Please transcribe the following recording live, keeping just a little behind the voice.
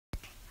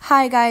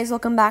Hi guys,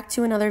 welcome back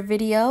to another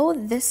video.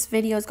 This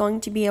video is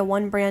going to be a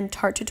one brand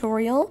Tarte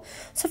tutorial.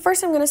 So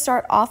first I'm going to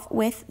start off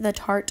with the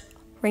Tarte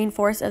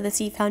Rainforest of the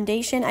Sea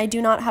foundation. I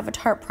do not have a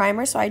Tarte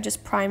primer, so I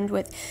just primed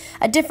with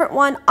a different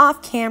one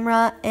off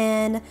camera.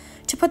 And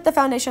to put the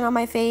foundation on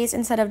my face,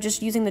 instead of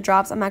just using the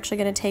drops, I'm actually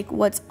going to take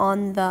what's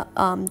on the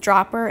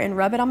dropper and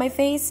rub it on my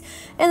face.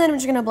 And then I'm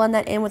just going to blend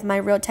that in with my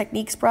Real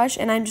Techniques brush.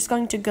 And I'm just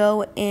going to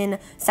go in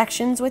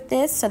sections with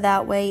this, so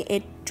that way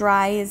it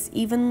dries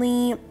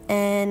evenly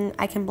and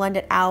I can blend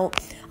it out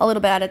a little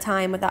bit at a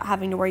time without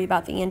having to worry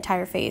about the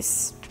entire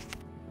face.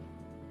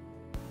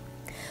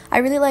 I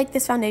really like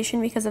this foundation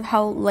because of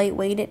how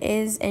lightweight it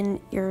is and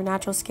your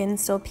natural skin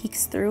still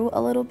peeks through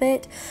a little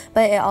bit,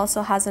 but it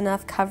also has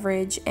enough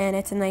coverage and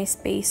it's a nice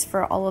base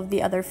for all of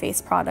the other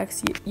face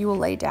products you will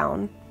lay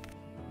down.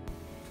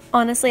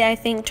 Honestly, I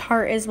think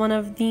Tarte is one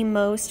of the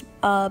most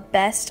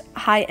best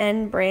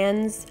high-end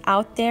brands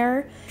out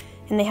there,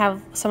 and they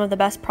have some of the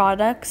best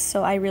products,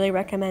 so I really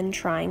recommend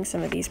trying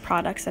some of these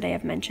products that I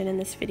have mentioned in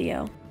this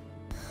video.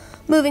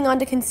 Moving on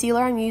to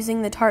concealer, I'm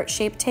using the Tarte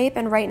Shape Tape,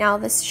 and right now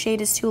this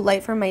shade is too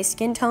light for my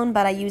skin tone,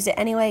 but I use it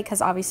anyway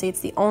because obviously it's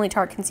the only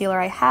Tarte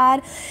concealer I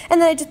had. And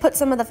then I just put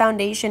some of the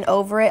foundation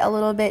over it a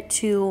little bit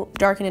to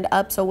darken it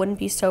up so it wouldn't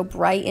be so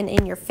bright and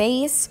in your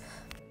face.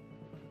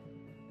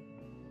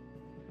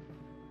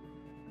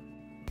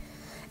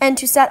 And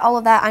to set all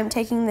of that, I'm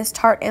taking this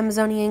Tarte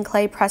Amazonian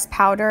Clay Pressed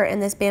Powder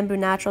and this Bamboo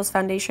Naturals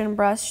foundation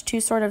brush to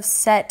sort of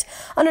set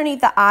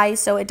underneath the eye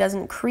so it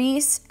doesn't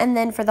crease. And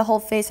then for the whole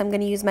face, I'm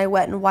going to use my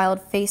Wet n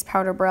Wild face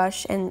powder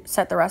brush and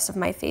set the rest of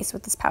my face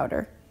with this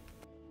powder.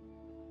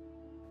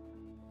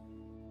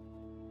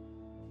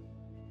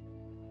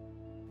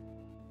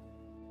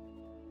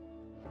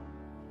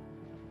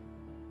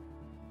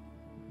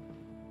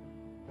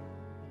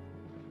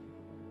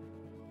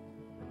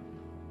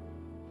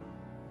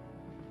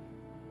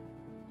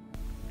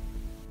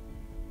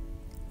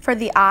 For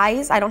the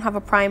eyes, I don't have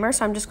a primer,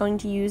 so I'm just going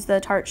to use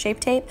the Tarte Shape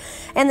Tape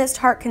and this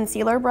Tarte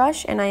concealer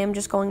brush, and I am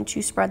just going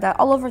to spread that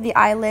all over the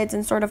eyelids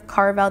and sort of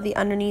carve out the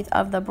underneath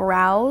of the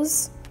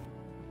brows.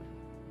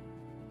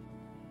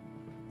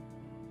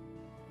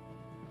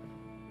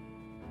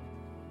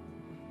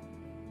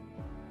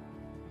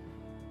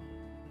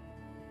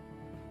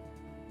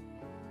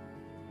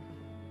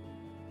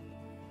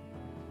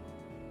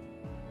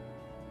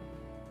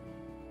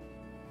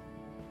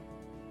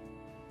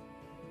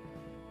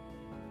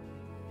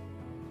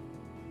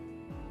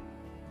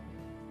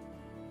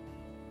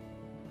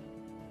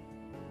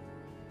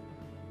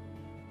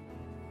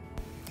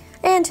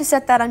 And to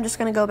set that, I'm just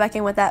going to go back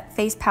in with that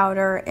face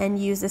powder and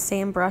use the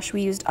same brush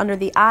we used under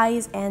the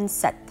eyes and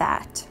set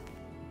that.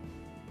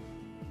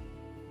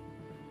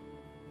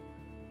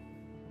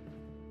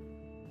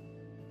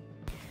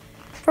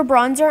 For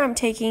bronzer, I'm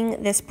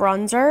taking this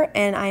bronzer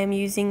and I am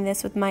using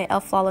this with my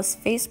e.l.f. Flawless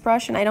Face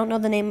Brush, and I don't know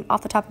the name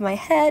off the top of my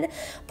head,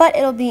 but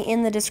it'll be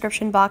in the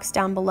description box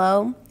down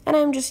below. And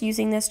I'm just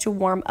using this to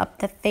warm up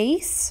the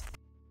face.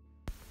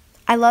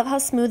 I love how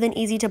smooth and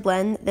easy to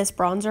blend this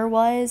bronzer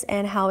was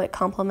and how it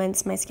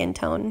complements my skin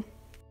tone.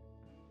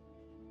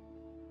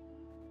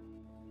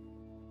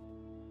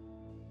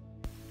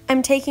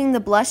 I'm taking the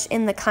blush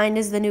in the Kind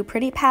is the New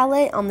Pretty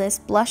palette on this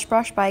blush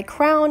brush by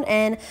Crown,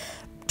 and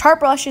Tarte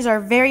brushes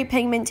are very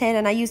pigmented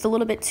and I used a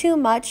little bit too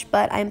much,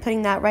 but I'm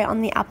putting that right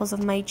on the apples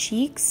of my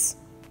cheeks.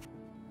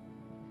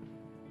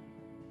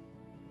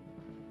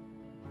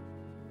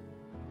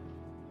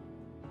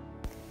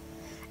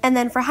 And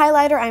then for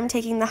highlighter, I'm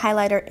taking the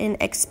highlighter in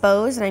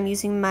Expose, and I'm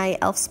using my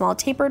e.l.f. small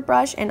tapered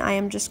brush, and I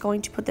am just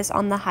going to put this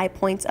on the high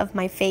points of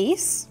my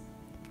face.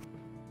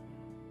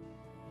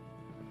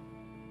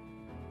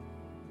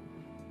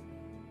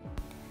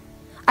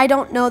 I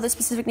don't know the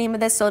specific name of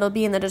this, so it'll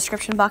be in the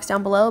description box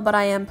down below, but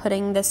I am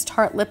putting this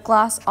Tarte lip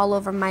gloss all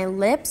over my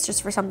lips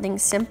just for something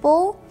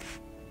simple.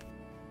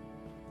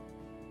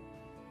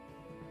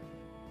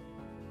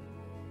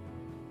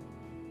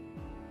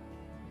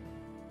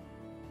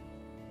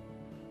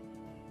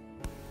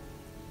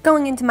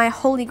 Going into my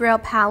Holy Grail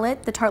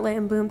palette, the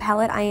Tartelette & Bloom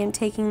palette, I am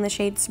taking the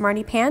shade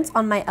Smarty Pants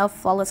on my e.l.f.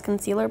 Flawless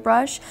Concealer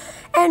brush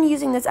and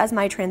using this as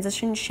my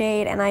transition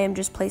shade, and I am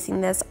just placing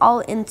this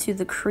all into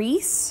the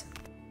crease.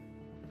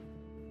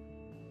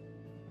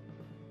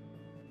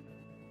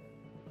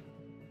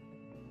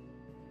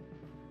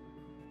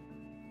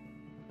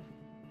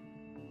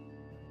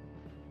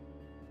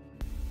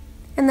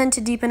 And then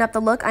to deepen up the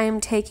look, I am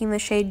taking the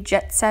shade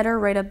Jet Setter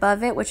right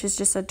above it, which is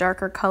just a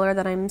darker color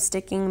that I'm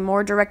sticking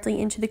more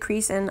directly into the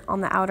crease and on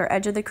the outer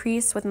edge of the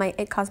crease with my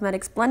IT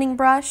Cosmetics blending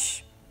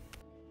brush.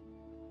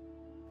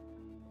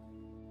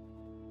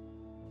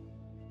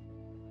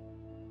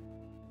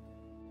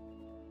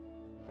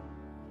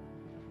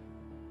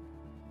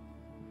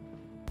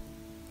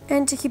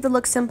 And to keep the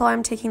look simple,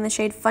 I'm taking the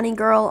shade Funny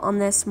Girl on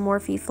this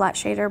Morphe flat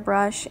shader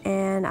brush,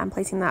 and I'm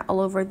placing that all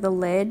over the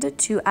lid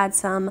to add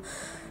some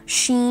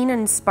sheen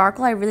and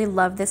sparkle. I really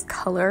love this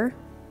color.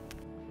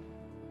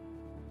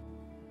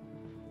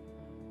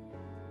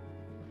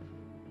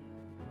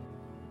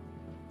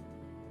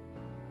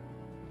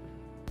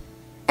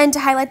 And to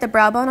highlight the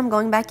brow bone, I'm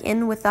going back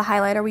in with the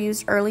highlighter we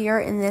used earlier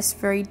in this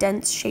very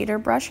dense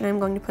shader brush, and I'm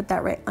going to put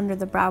that right under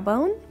the brow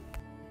bone.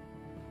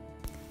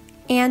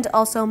 And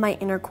also my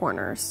inner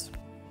corners.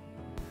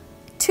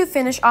 To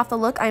finish off the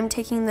look, I'm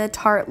taking the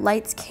Tarte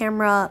Lights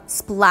Camera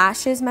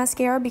Splashes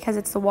mascara because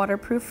it's the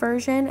waterproof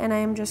version, and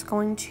I'm just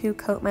going to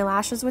coat my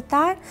lashes with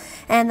that.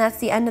 And that's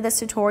the end of this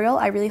tutorial.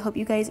 I really hope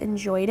you guys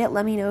enjoyed it.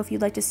 Let me know if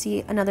you'd like to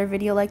see another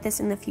video like this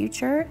in the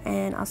future,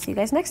 and I'll see you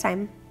guys next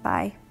time.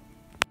 Bye.